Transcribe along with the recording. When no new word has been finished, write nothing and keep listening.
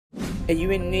Are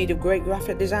you in need of great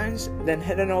graphic designs? Then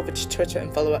head on over to Twitter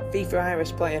and follow at Fifa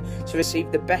Iris Player to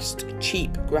receive the best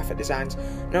cheap graphic designs,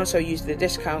 and also use the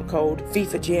discount code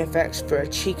FIFAGFX for a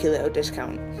cheeky little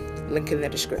discount. Link in the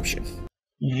description.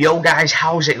 Yo guys,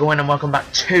 how's it going, and welcome back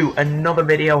to another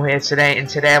video here today. And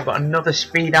today I've got another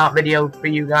speed art video for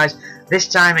you guys. This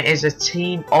time it is a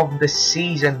team of the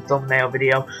season thumbnail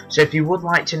video. So if you would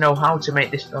like to know how to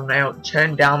make this thumbnail,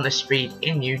 turn down the speed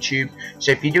in YouTube.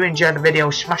 So if you do enjoy the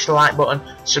video, smash the like button,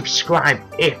 subscribe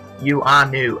if you are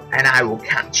new, and I will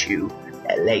catch you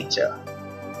later.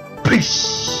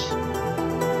 Peace.